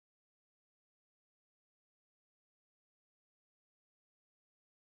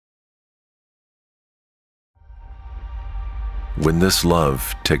when this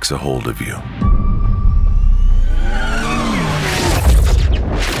love takes a hold of you.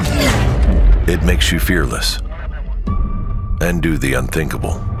 It makes you fearless and do the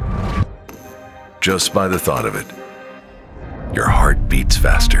unthinkable. Just by the thought of it, your heart beats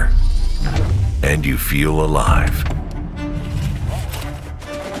faster and you feel alive.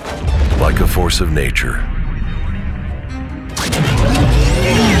 Like a force of nature,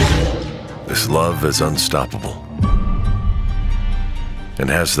 this love is unstoppable and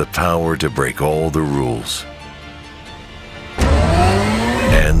has the power to break all the rules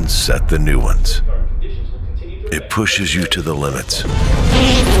and set the new ones. It pushes you to the limits. A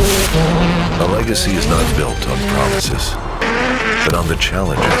legacy is not built on promises, but on the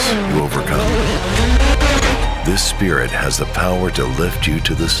challenges you overcome. This spirit has the power to lift you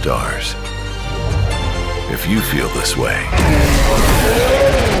to the stars. If you feel this way,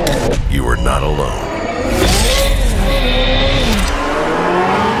 you are not alone.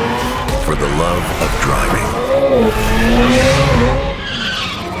 For the love of driving.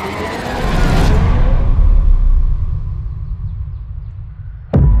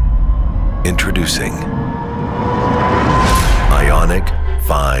 Introducing IONIQ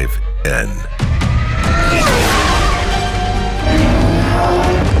 5N.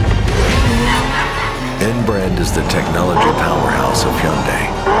 N brand is the technology powerhouse of Hyundai.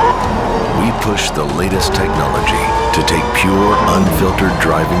 We push the latest technology to take pure, unfiltered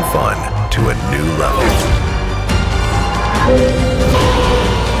driving fun to a new level.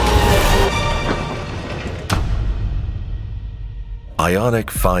 IONIQ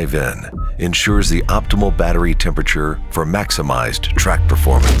 5N ensures the optimal battery temperature for maximized track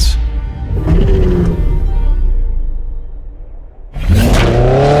performance.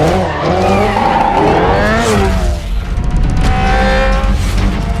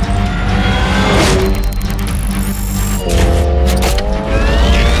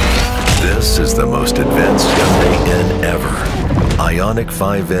 This is the most advanced Hyundai N ever. IONIQ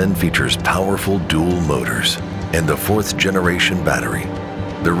 5N features powerful dual motors and the 4th generation battery.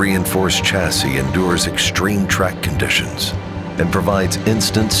 The reinforced chassis endures extreme track conditions and provides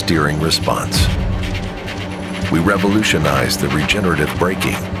instant steering response. We revolutionized the regenerative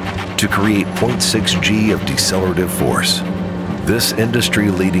braking to create 0.6 G of decelerative force. This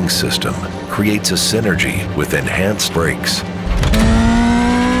industry-leading system creates a synergy with enhanced brakes.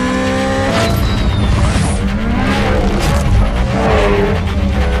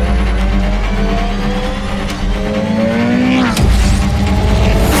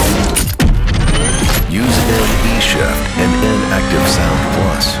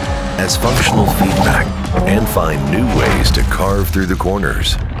 As functional feedback and find new ways to carve through the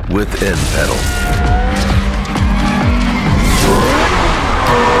corners with N pedal.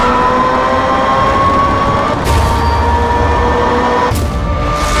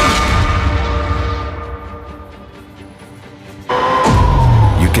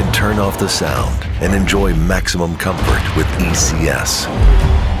 You can turn off the sound and enjoy maximum comfort with ECS.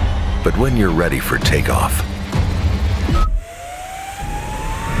 But when you're ready for takeoff,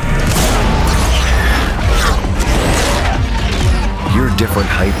 different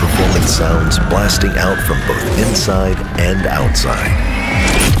high-performance sounds blasting out from both inside and outside.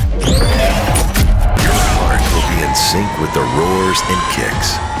 Your heart will be in sync with the roars and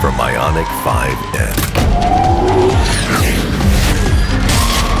kicks from IONIQ 5N.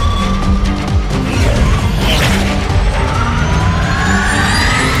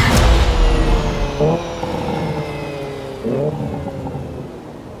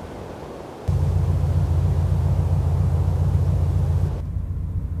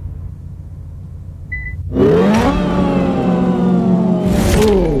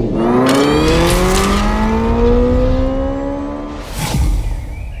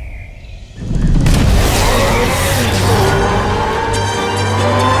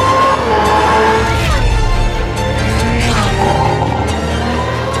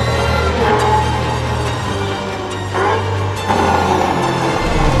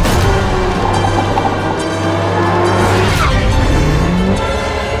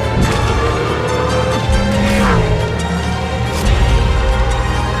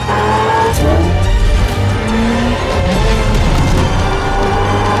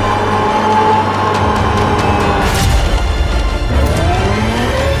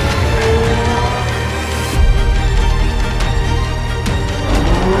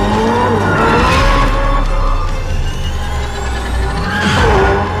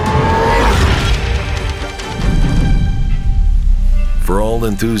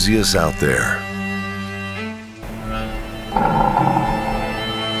 Enthusiasts out there,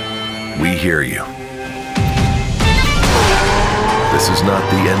 we hear you. This is not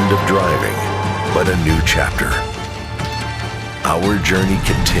the end of driving, but a new chapter. Our journey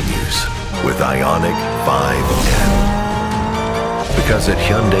continues with IONIQ 5N. Because at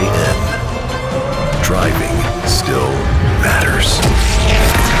Hyundai N, driving still matters.